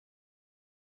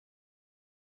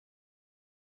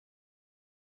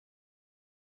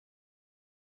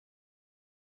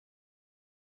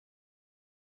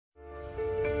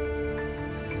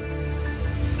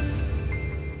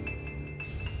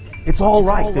It's all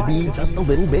right to be just a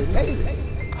little bit crazy.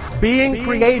 Being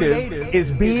creative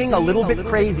is being a little bit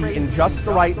crazy in just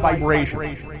the right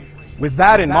vibration. With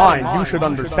that in mind, you should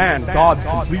understand God's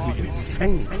completely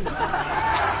insane.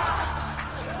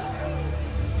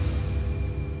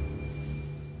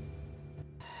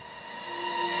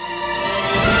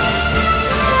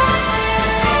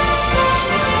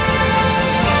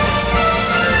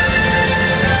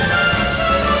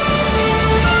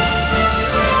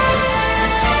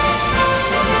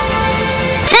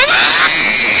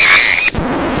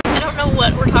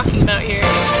 What we're talking about here.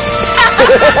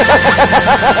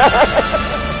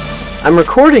 I'm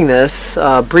recording this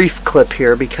brief clip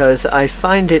here because I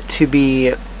find it to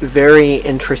be very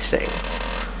interesting.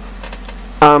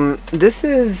 This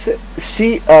is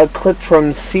a clip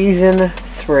from Season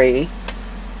 3,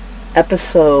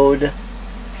 Episode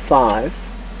 5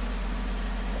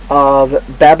 of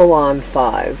Babylon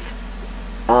 5.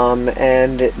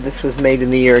 And this was made in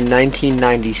the year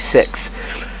 1996.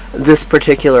 This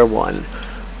particular one.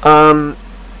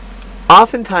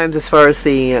 Oftentimes, as far as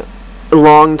the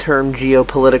long-term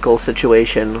geopolitical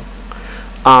situation,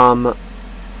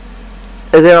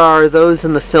 there are those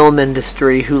in the film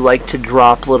industry who like to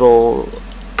drop little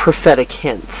prophetic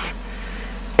hints.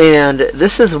 And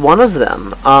this is one of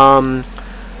them.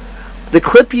 The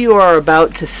clip you are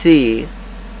about to see,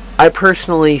 I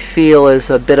personally feel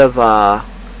is a bit of a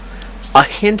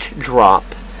hint drop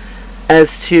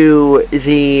as to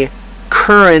the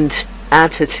current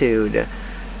attitude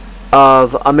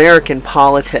of American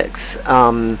politics,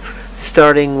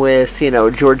 starting with,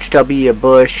 George W.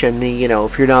 Bush and the,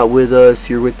 if you're not with us,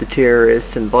 you're with the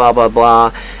terrorists and blah, blah,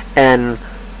 blah, and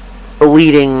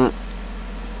leading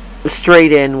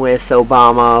straight in with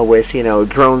Obama with,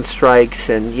 drone strikes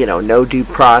and, no due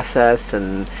process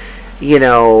and,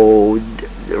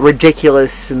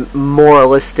 ridiculous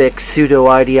moralistic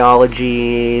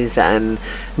pseudo-ideologies and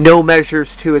no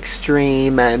measures too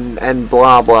extreme and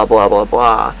blah, blah, blah, blah,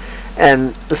 blah.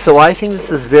 And so I think this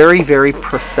is very, very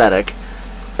prophetic,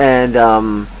 and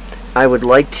I would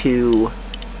like to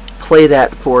play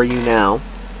that for you now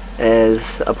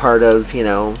as a part of,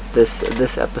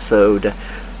 this episode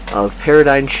of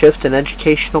Paradigm Shift and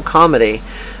Educational Comedy.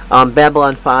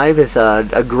 Babylon 5 is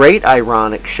a great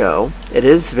ironic show. It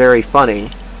is very funny.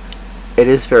 It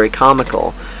is very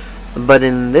comical. But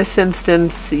in this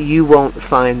instance, you won't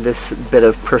find this bit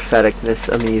of propheticness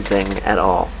amusing at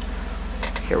all.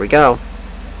 Here we go.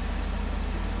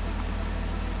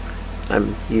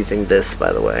 I'm using this,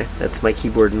 by the way. That's my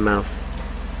keyboard and mouse.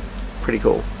 Pretty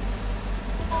cool.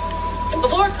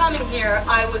 Before coming here,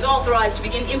 I was authorized to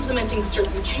begin implementing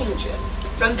certain changes.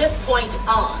 From this point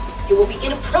on, it will be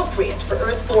inappropriate for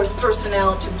Earth Force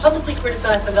personnel to publicly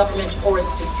criticize the government or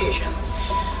its decisions.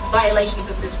 Violations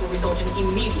of this will result in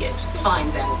immediate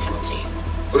fines and penalties.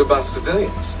 What about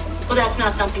civilians? Well, that's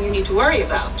not something you need to worry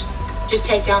about. Just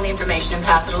take down the information and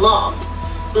pass it along.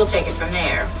 We'll take it from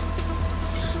there.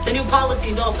 The new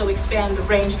policies also expand the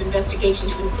range of investigation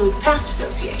to include past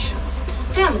associations,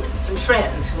 families and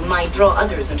friends who might draw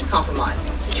others into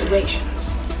compromising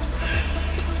situations.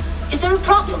 Is there a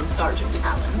problem, Sergeant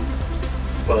Allen?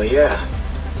 Well, yeah.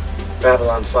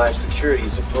 Babylon 5 security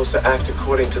is supposed to act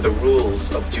according to the rules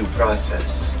of due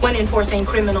process. When enforcing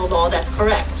criminal law, that's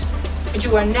correct. But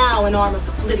you are now an arm of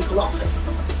the political office,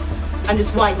 and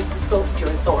this widens the scope of your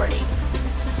authority.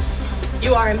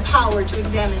 You are empowered to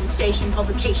examine station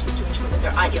publications to ensure that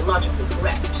they're ideologically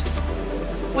correct.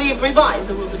 We've revised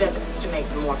the rules of evidence to make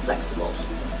them more flexible.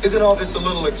 Isn't all this a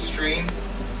little extreme?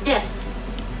 Yes.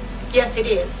 Yes, it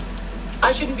is.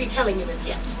 I shouldn't be telling you this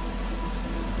yet.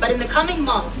 But in the coming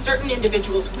months, certain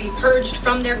individuals will be purged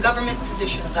from their government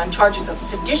positions on charges of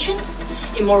sedition,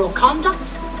 immoral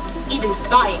conduct, even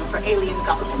spying for alien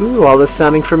governments. Ooh, all this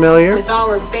sounding familiar? With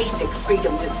our basic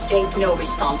freedoms at stake, no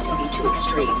response can be too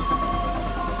extreme.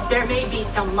 There may be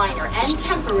some minor and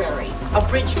temporary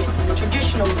abridgments in the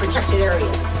traditionally protected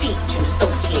areas of speech and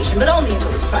association, but only until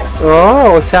this crisis is over.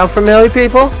 Oh, sound familiar,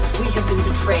 people? We have been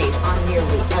betrayed on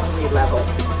nearly every level.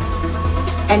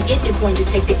 And it is going to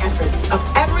take the efforts of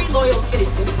every loyal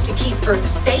citizen to keep Earth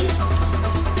safe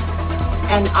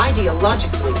and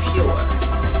ideologically pure.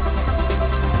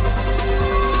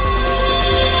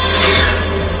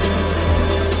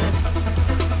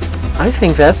 I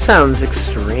think that sounds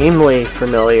extremely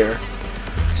familiar.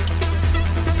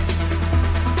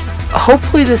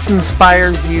 Hopefully this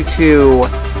inspires you to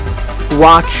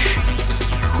watch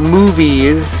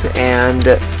movies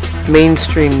and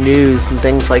mainstream news and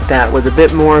things like that with a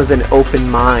bit more of an open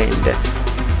mind,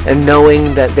 and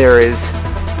knowing that there is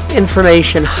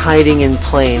information hiding in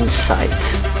plain sight,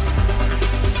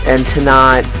 and to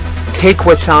not take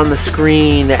what's on the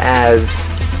screen as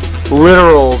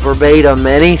literal, verbatim,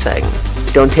 anything.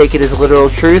 Don't take it as literal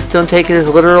truth. Don't take it as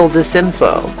literal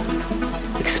disinfo.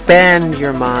 Expand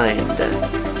your mind.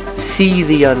 See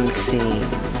the unseen.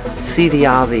 See the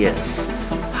obvious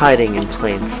hiding in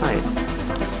plain sight.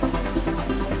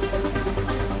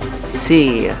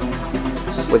 See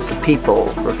what the people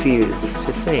refuse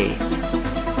to see.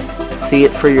 See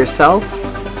it for yourself.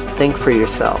 Think for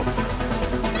yourself.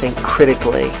 Think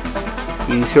critically.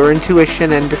 Use your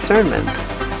intuition and discernment.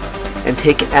 And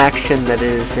take action that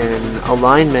is in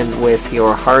alignment with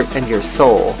your heart and your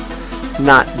soul,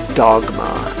 not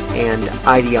dogma and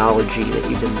ideology that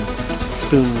you've been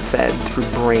spoon-fed through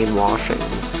brainwashing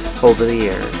over the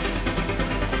years.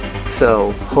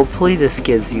 So, hopefully this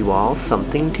gives you all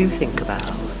something to think about.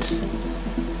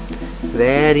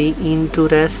 Very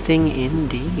interesting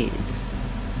indeed.